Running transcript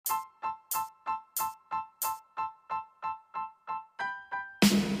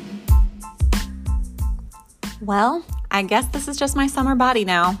Well, I guess this is just my summer body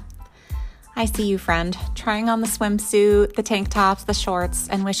now. I see you, friend, trying on the swimsuit, the tank tops, the shorts,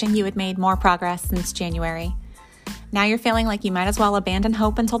 and wishing you had made more progress since January. Now you're feeling like you might as well abandon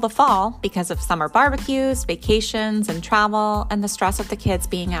hope until the fall because of summer barbecues, vacations, and travel, and the stress of the kids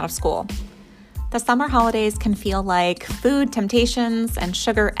being out of school. The summer holidays can feel like food temptations and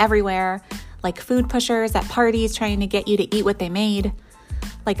sugar everywhere, like food pushers at parties trying to get you to eat what they made,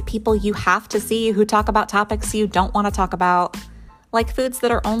 like people you have to see who talk about topics you don't want to talk about, like foods that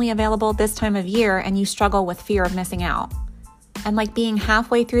are only available this time of year and you struggle with fear of missing out, and like being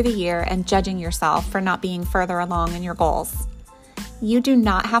halfway through the year and judging yourself for not being further along in your goals. You do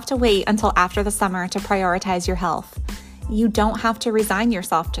not have to wait until after the summer to prioritize your health. You don't have to resign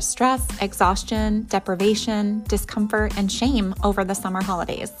yourself to stress, exhaustion, deprivation, discomfort, and shame over the summer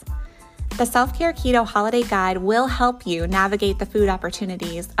holidays. The Self-Care Keto Holiday Guide will help you navigate the food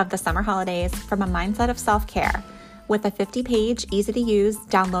opportunities of the summer holidays from a mindset of self-care with a 50-page, easy-to-use,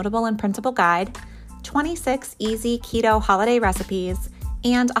 downloadable and printable guide, 26 easy keto holiday recipes,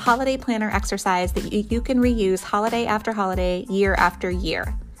 and a holiday planner exercise that you can reuse holiday after holiday, year after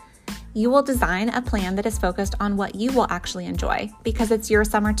year. You will design a plan that is focused on what you will actually enjoy because it's your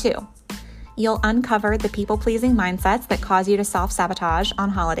summer too. You'll uncover the people-pleasing mindsets that cause you to self-sabotage on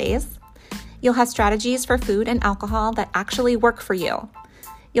holidays. You'll have strategies for food and alcohol that actually work for you.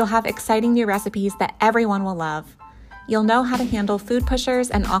 You'll have exciting new recipes that everyone will love. You'll know how to handle food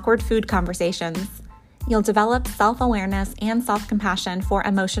pushers and awkward food conversations. You'll develop self-awareness and self-compassion for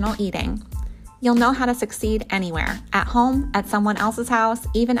emotional eating. You'll know how to succeed anywhere, at home, at someone else's house,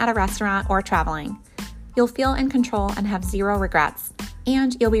 even at a restaurant or traveling. You'll feel in control and have zero regrets.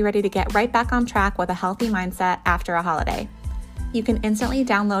 And you'll be ready to get right back on track with a healthy mindset after a holiday. You can instantly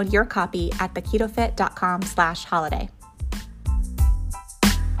download your copy at theketofit.com/holiday.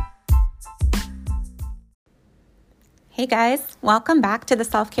 Hey guys, welcome back to the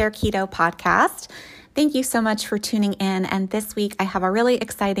Self-Care Keto Podcast. Thank you so much for tuning in, and this week I have a really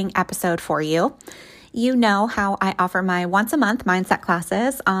exciting episode for you. You know how I offer my once-a-month mindset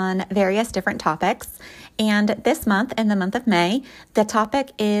classes on various different topics, and this month, in the month of May, the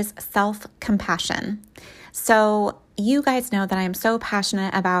topic is self-compassion. So you guys know that I am so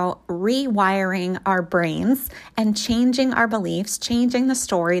passionate about rewiring our brains and changing our beliefs, changing the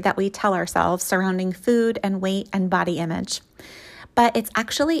story that we tell ourselves surrounding food and weight and body image. But it's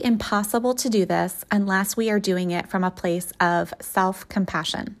actually impossible to do this unless we are doing it from a place of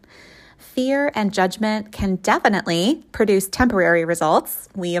self-compassion. Fear and judgment can definitely produce temporary results.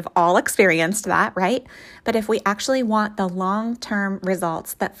 We have all experienced that, right? But if we actually want the long-term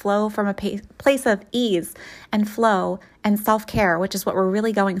results that flow from a place of ease and flow and self-care, which is what we're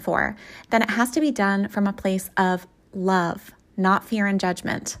really going for, then it has to be done from a place of love, not fear and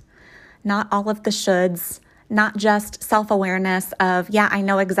judgment, not all of the shoulds, not just self-awareness of, yeah, I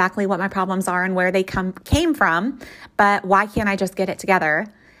know exactly what my problems are and where they came from, but why can't I just get it together?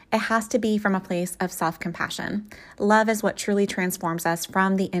 It has to be from a place of self-compassion. Love is what truly transforms us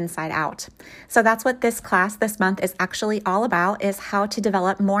from the inside out. So that's what this class this month is actually all about, is how to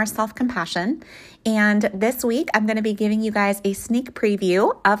develop more self-compassion. And this week, I'm going to be giving you guys a sneak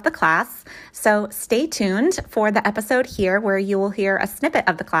preview of the class. So stay tuned for the episode here where you will hear a snippet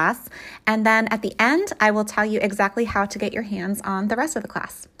of the class. And then at the end, I will tell you exactly how to get your hands on the rest of the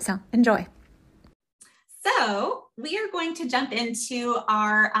class. So enjoy. So we are going to jump into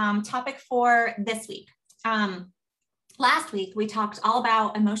our topic for this week. Last week, we talked all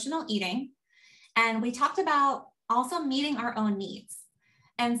about emotional eating, and we talked about also meeting our own needs.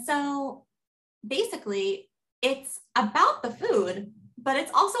 And so basically, it's about the food, but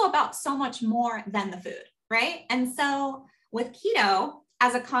it's also about so much more than the food, right? And so with keto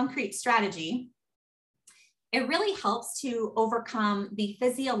as a concrete strategy, it really helps to overcome the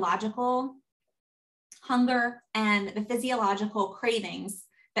physiological hunger and the physiological cravings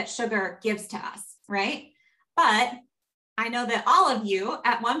that sugar gives to us, right? But I know that all of you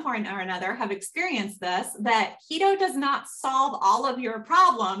at one point or another have experienced this, that keto does not solve all of your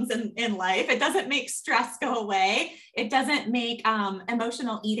problems in life. It doesn't make stress go away. It doesn't make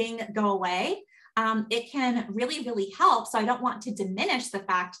emotional eating go away. It can really, really help. So I don't want to diminish the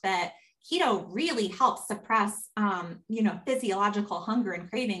fact that keto really helps suppress, physiological hunger and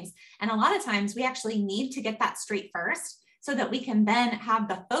cravings. And a lot of times we actually need to get that straight first so that we can then have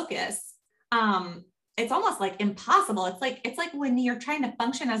the focus. It's almost like impossible. It's like when you're trying to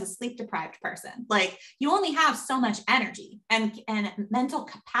function as a sleep deprived person, like you only have so much energy and mental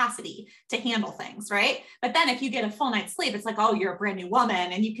capacity to handle things, right? But then if you get a full night's sleep, it's like, oh, you're a brand new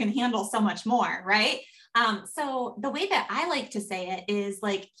woman and you can handle so much more, right? So the way that I like to say it is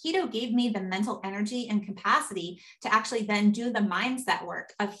like keto gave me the mental energy and capacity to actually then do the mindset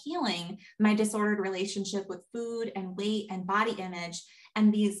work of healing my disordered relationship with food and weight and body image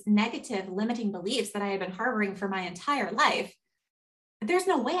and these negative limiting beliefs that I had been harboring for my entire life. There's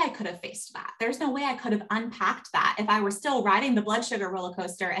no way I could have faced that. There's no way I could have unpacked that if I were still riding the blood sugar roller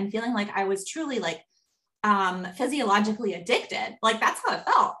coaster and feeling like I was truly like physiologically addicted. Like that's how it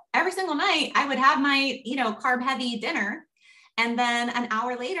felt. Every single night I would have my, carb heavy dinner. And then an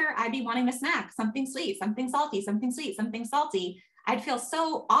hour later, I'd be wanting a snack, something sweet, something salty, something sweet, something salty. I'd feel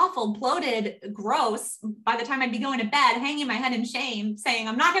so awful, bloated, gross by the time I'd be going to bed, hanging my head in shame, saying,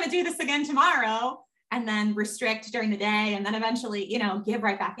 I'm not going to do this again tomorrow. And then restrict during the day. And then eventually, give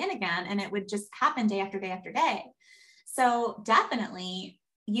right back in again. And it would just happen day after day after day. So definitely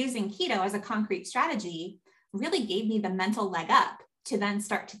using keto as a concrete strategy really gave me the mental leg up to then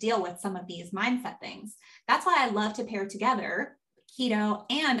start to deal with some of these mindset things. That's why I love to pair together keto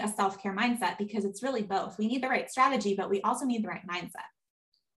and a self-care mindset, because it's really both. We need the right strategy, but we also need the right mindset.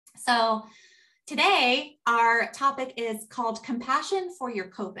 So today, our topic is called compassion for your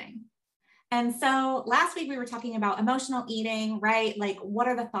coping. And so last week we were talking about emotional eating, right? Like what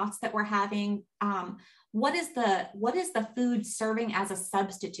are the thoughts that we're having? What is the food serving as a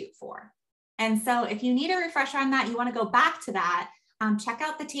substitute for? And so if you need a refresher on that, you want to go back to that, check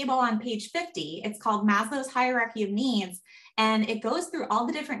out the table on page 50. It's called Maslow's Hierarchy of Needs. And it goes through all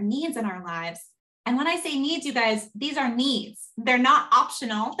the different needs in our lives. And when I say needs, you guys, these are needs. They're not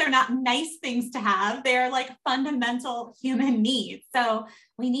optional. They're not nice things to have. They're like fundamental human needs. So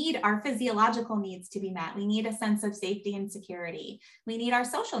we need our physiological needs to be met. We need a sense of safety and security. We need our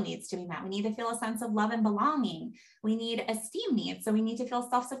social needs to be met. We need to feel a sense of love and belonging. We need esteem needs. So we need to feel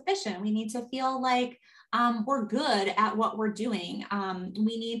self-sufficient. We need to feel like we're good at what we're doing.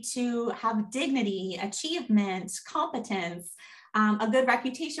 We need to have dignity, achievement, competence, a good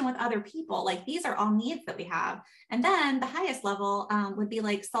reputation with other people. Like these are all needs that we have. And then the highest level would be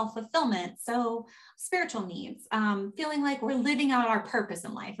like self-fulfillment. So spiritual needs, feeling like we're living out our purpose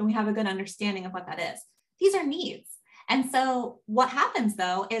in life and we have a good understanding of what that is. These are needs. And so what happens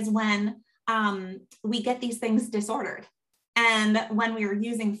though is when we get these things disordered, and when we are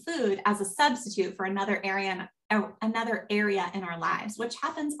using food as a substitute for another area in our lives, which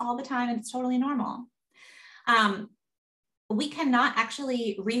happens all the time and it's totally normal. We cannot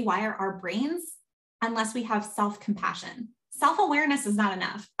actually rewire our brains unless we have self-compassion. Self-awareness is not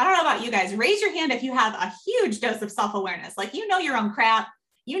enough. I don't know about you guys. Raise your hand if you have a huge dose of self-awareness. Like, you know your own crap.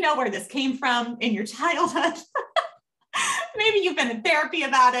 You know where this came from in your childhood. Maybe you've been in therapy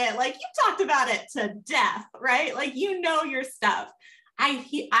about it. Like you've talked about it to death, right? Like, you know your stuff. I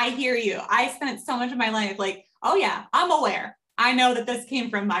hear you. I spent so much of my life like, oh yeah, I'm aware. I know that this came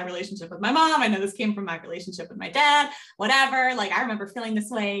from my relationship with my mom. I know this came from my relationship with my dad, whatever. Like I remember feeling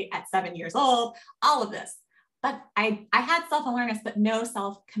this way at 7 years old, all of this. But I had self-awareness, but no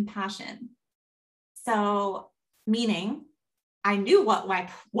self-compassion. So meaning I knew what my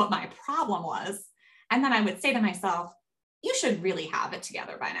problem was. And then I would say to myself, you should really have it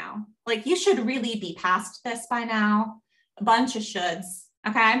together by now. Like you should really be past this by now. A bunch of shoulds.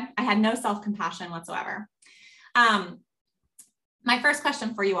 Okay. I had no self-compassion whatsoever. My first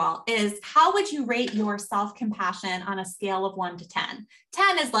question for you all is, how would you rate your self-compassion on a scale of 1 to 10?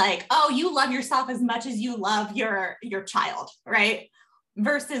 10 is like, oh, you love yourself as much as you love your child, right?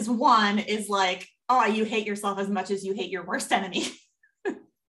 Versus 1 is like, oh, you hate yourself as much as you hate your worst enemy.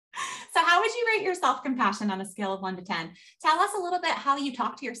 So how would you rate your self-compassion on a scale of 1 to 10? Tell us a little bit how you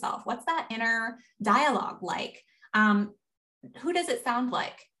talk to yourself. What's that inner dialogue like? Who does it sound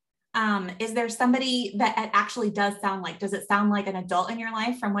like? Is there somebody that it actually does sound like? Does it sound like an adult in your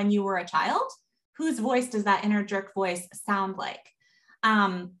life from when you were a child? Whose voice does that inner jerk voice sound like?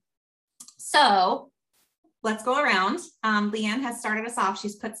 So let's go around. Leanne has started us off.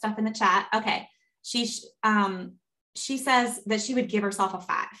 She's put stuff in the chat. Okay. She says that she would give herself a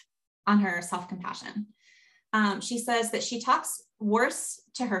 5 on her self-compassion. She says that she talks worse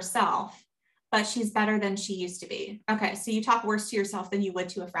to herself, but she's better than she used to be. Okay, so you talk worse to yourself than you would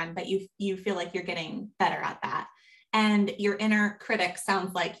to a friend, but you feel like you're getting better at that. And your inner critic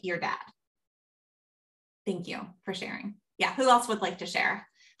sounds like your dad. Thank you for sharing. Yeah, who else would like to share?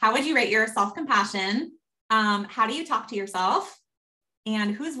 How would you rate your self-compassion? How do you talk to yourself?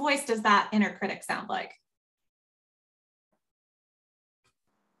 And whose voice does that inner critic sound like?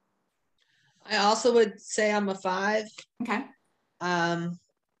 I also would say I'm a 5. Okay. And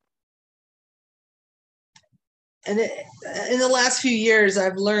in the last few years,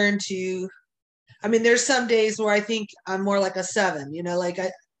 I've learned to, there's some days where I think I'm more like a 7, like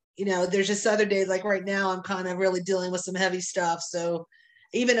there's just other days, like right now, I'm kind of really dealing with some heavy stuff. So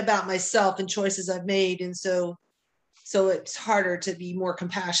even about myself and choices I've made. And so it's harder to be more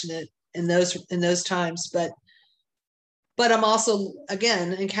compassionate in those times. But I'm also,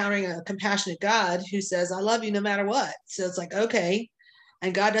 again, encountering a compassionate God who says, I love you no matter what. So it's like, okay.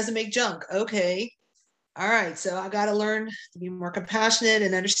 And God doesn't make junk. Okay. All right. So I got to learn to be more compassionate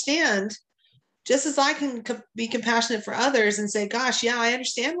and understand, just as I can be compassionate for others and say, gosh, yeah, I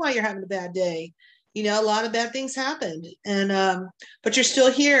understand why you're having a bad day. A lot of bad things happened, and but you're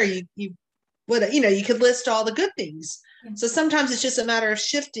still here. You could list all the good things. Yeah. So sometimes it's just a matter of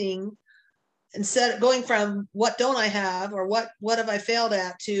shifting, instead of going from what don't I have, or what have I failed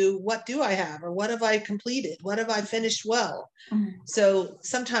at, to what do I have, or what have I completed, what have I finished well. Mm-hmm. So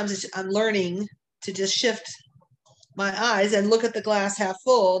sometimes I'm learning to just shift my eyes and look at the glass half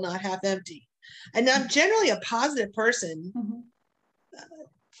full, not half empty. And I'm generally a positive person, mm-hmm.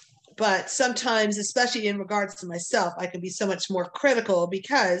 But sometimes, especially in regards to myself, I can be so much more critical,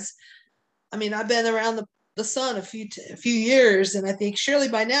 because I've been around the sun a few years, and I think surely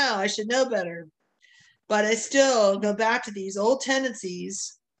by now I should know better. But I still go back to these old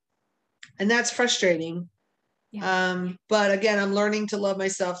tendencies, and that's frustrating. Yeah. But again, I'm learning to love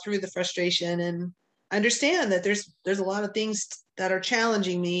myself through the frustration, and understand that there's a lot of things that are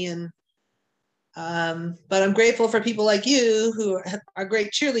challenging me, and but I'm grateful for people like you who are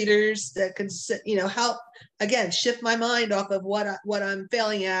great cheerleaders that can, help, again, shift my mind off of what I'm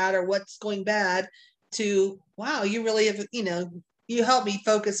failing at or what's going bad to, wow, you really have, you help me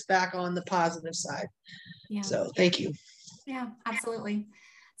focus back on the positive side. Yeah. So thank you. Yeah, absolutely.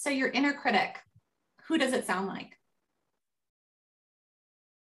 So your inner critic, who does it sound like?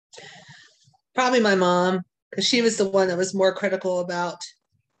 Probably my mom, because she was the one that was more critical about,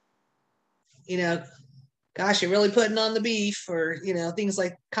 gosh, you're really putting on the beef, or, things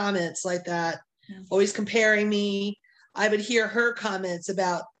like comments like that. Yeah. Always comparing me. I would hear her comments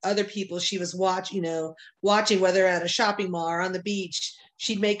about other people she was watching, whether at a shopping mall or on the beach.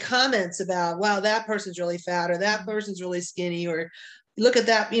 She'd make comments about, wow, that person's really fat, or that person's really skinny, or look at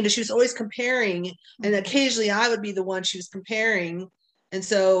that. She was always comparing. And occasionally I would be the one she was comparing. And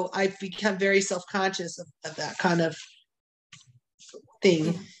so I've become very self-conscious of that kind of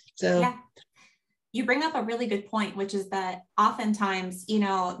thing. So yeah. You bring up a really good point, which is that oftentimes,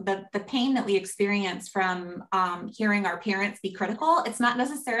 the pain that we experience from hearing our parents be critical, it's not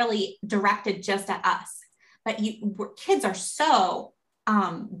necessarily directed just at us, but kids are so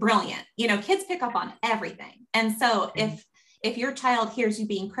brilliant. Kids pick up on everything. And so if your child hears you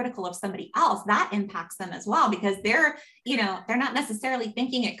being critical of somebody else, that impacts them as well, because they're not necessarily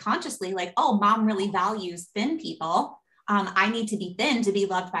thinking it consciously, like, oh, mom really values thin people. I need to be thin to be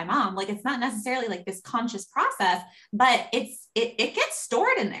loved by mom. Like, it's not necessarily like this conscious process, but it gets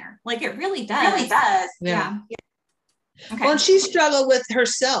stored in there. Like, it really does. Yeah. Okay. Well, she struggled with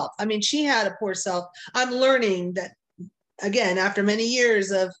herself. She had a poor self. I'm learning that, again, after many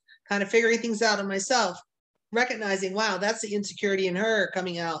years of kind of figuring things out on myself, recognizing, wow, that's the insecurity in her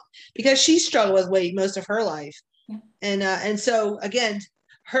coming out, because she struggled with weight most of her life. Yeah. And so again,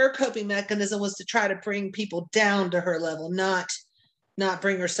 her coping mechanism was to try to bring people down to her level, not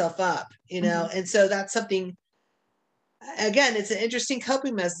bring herself up, Mm-hmm. And so that's something, again, it's an interesting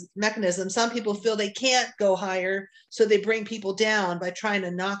coping mechanism. Some people feel they can't go higher, so they bring people down by trying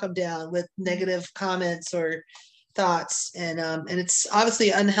to knock them down with negative comments or thoughts. And it's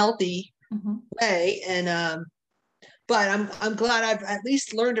obviously unhealthy mm-hmm. way. But I'm glad I've at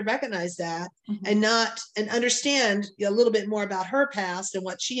least learned to recognize that mm-hmm. and understand a little bit more about her past and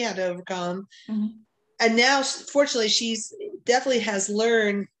what she had to overcome. Mm-hmm. And now, fortunately, she's definitely has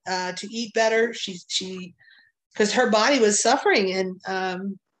learned to eat better. She because her body was suffering,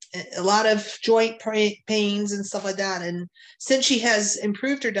 and a lot of joint pains and stuff like that. And since she has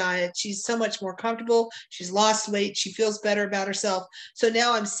improved her diet, she's so much more comfortable. She's lost weight. She feels better about herself. So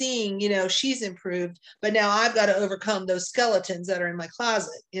now I'm seeing, she's improved, but now I've got to overcome those skeletons that are in my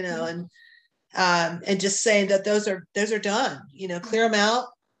closet, mm-hmm. and just saying that those are done, clear them out,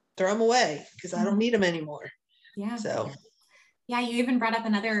 throw them away, because mm-hmm. I don't need them anymore. Yeah. So, yeah, you even brought up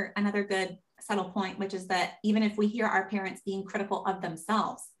another good subtle point, which is that even if we hear our parents being critical of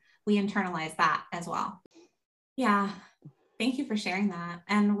themselves, we internalize that as well. Yeah. Thank you for sharing that.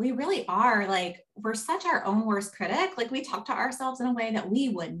 And we really are we're such our own worst critic. Like, we talk to ourselves in a way that we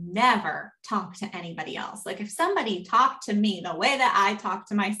would never talk to anybody else. Like, if somebody talked to me the way that I talk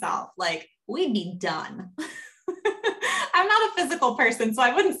to myself, we'd be done. I'm not a physical person, so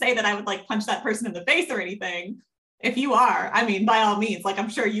I wouldn't say that I would punch that person in the face or anything. If you are, by all means, I'm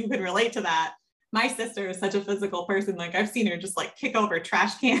sure you can relate to that. my sister is such a physical person. Like I've seen her just like kick over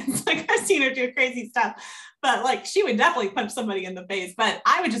trash cans. Like I've seen her do crazy stuff, but like she would definitely punch somebody in the face, but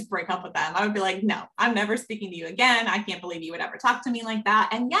I would just break up with them. I would be like, no, I'm never speaking to you again. I can't believe you would ever talk to me like that.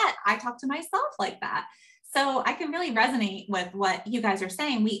 And yet I talk to myself like that. So I can really resonate with what you guys are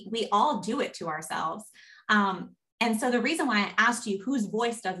saying. We all do it to ourselves. And so the reason why I asked you whose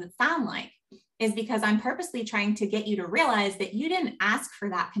voice does it sound like is because I'm purposely trying to get you to realize that you didn't ask for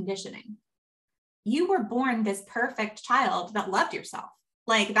that conditioning. You were born this perfect child that loved yourself.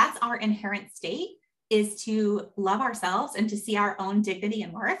 Like that's our inherent state, is to love ourselves and to see our own dignity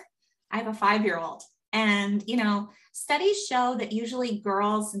and worth. I have a 5-year-old, and studies show that usually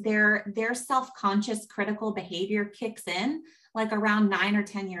girls, their self-conscious critical behavior kicks in like around 9 or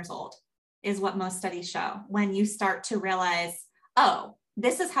 10 years old, is what most studies show. When you start to realize, oh,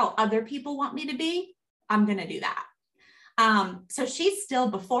 this is how other people want me to be, I'm going to do that. So she's still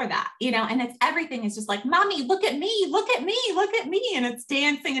before that, and it's everything is just like, mommy, look at me, look at me, look at me. And it's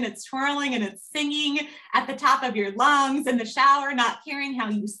dancing and it's twirling and it's singing at the top of your lungs in the shower, not caring how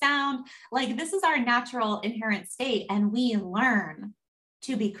you sound. Like this is our natural inherent state. And we learn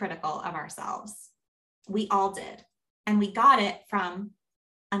to be critical of ourselves. We all did. And we got it from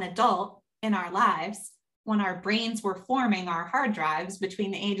an adult in our lives when our brains were forming our hard drives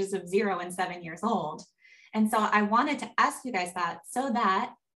between the ages of 0 and 7 years old. And so I wanted to ask you guys that so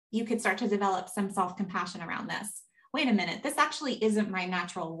that you could start to develop some self-compassion around this. Wait a minute, this actually isn't my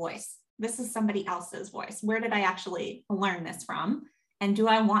natural voice. This is somebody else's voice. Where did I actually learn this from? And do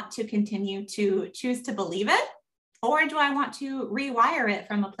I want to continue to choose to believe it? Or do I want to rewire it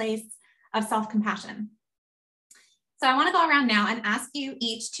from a place of self-compassion? So I want to go around now and ask you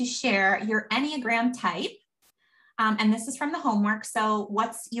each to share your Enneagram type. And this is from the homework. So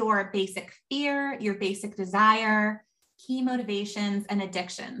what's your basic fear, your basic desire, key motivations, and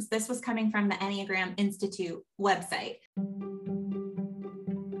addictions? This was coming from the Enneagram Institute website.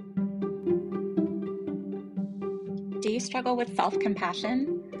 Do you struggle with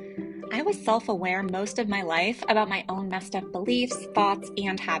self-compassion? I was self-aware most of my life about my own messed up beliefs, thoughts,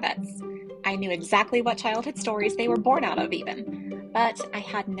 and habits. I knew exactly what childhood stories they were born out of even, but I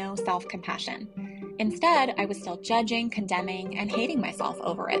had no self-compassion. Instead, I was still judging, condemning, and hating myself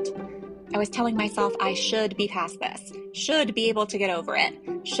over it. I was telling myself I should be past this, should be able to get over it,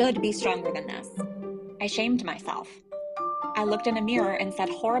 should be stronger than this. I shamed myself. I looked in a mirror and said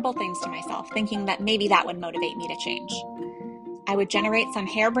horrible things to myself, thinking that maybe that would motivate me to change. I would generate some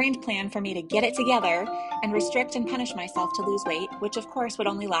harebrained plan for me to get it together and restrict and punish myself to lose weight, which of course would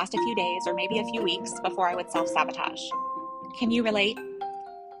only last a few days or maybe a few weeks before I would self-sabotage. Can you relate?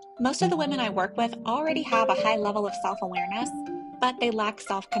 Most of the women I work with already have a high level of self-awareness, but they lack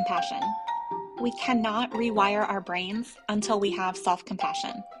self-compassion. We cannot rewire our brains until we have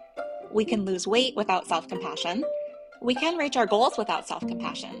self-compassion. We can lose weight without self-compassion. We can reach our goals without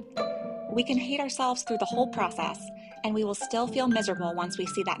self-compassion. We can hate ourselves through the whole process, and we will still feel miserable once we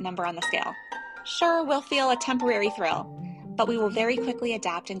see that number on the scale. Sure, we'll feel a temporary thrill, but we will very quickly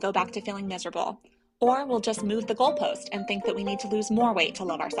adapt and go back to feeling miserable. Or we'll just move the goalpost and think that we need to lose more weight to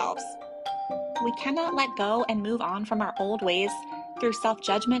love ourselves. We cannot let go and move on from our old ways through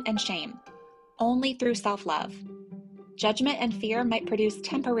self-judgment and shame, only through self-love. Judgment and fear might produce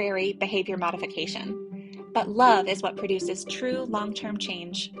temporary behavior modification, but love is what produces true long-term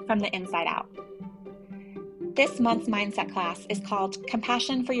change from the inside out. This month's mindset class is called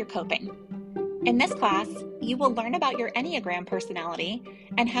Compassion for Your Coping. In this class, you will learn about your Enneagram personality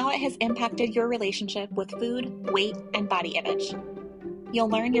and how it has impacted your relationship with food, weight, and body image. You'll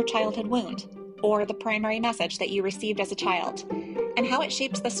learn your childhood wound, or the primary message that you received as a child, and how it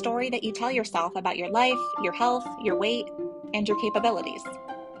shapes the story that you tell yourself about your life, your health, your weight, and your capabilities.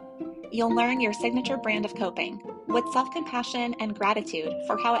 You'll learn your signature brand of coping with self-compassion and gratitude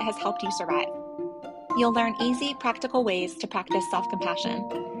for how it has helped you survive. You'll learn easy, practical ways to practice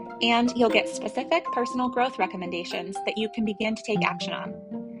self-compassion, and you'll get specific personal growth recommendations that you can begin to take action on.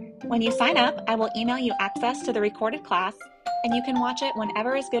 When you sign up, I will email you access to the recorded class, and you can watch it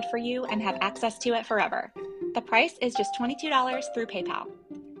whenever is good for you and have access to it forever. The price is just $22 through PayPal.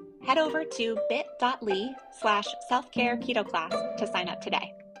 Head over to bit.ly/selfcareketoclass to sign up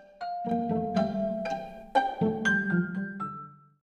today.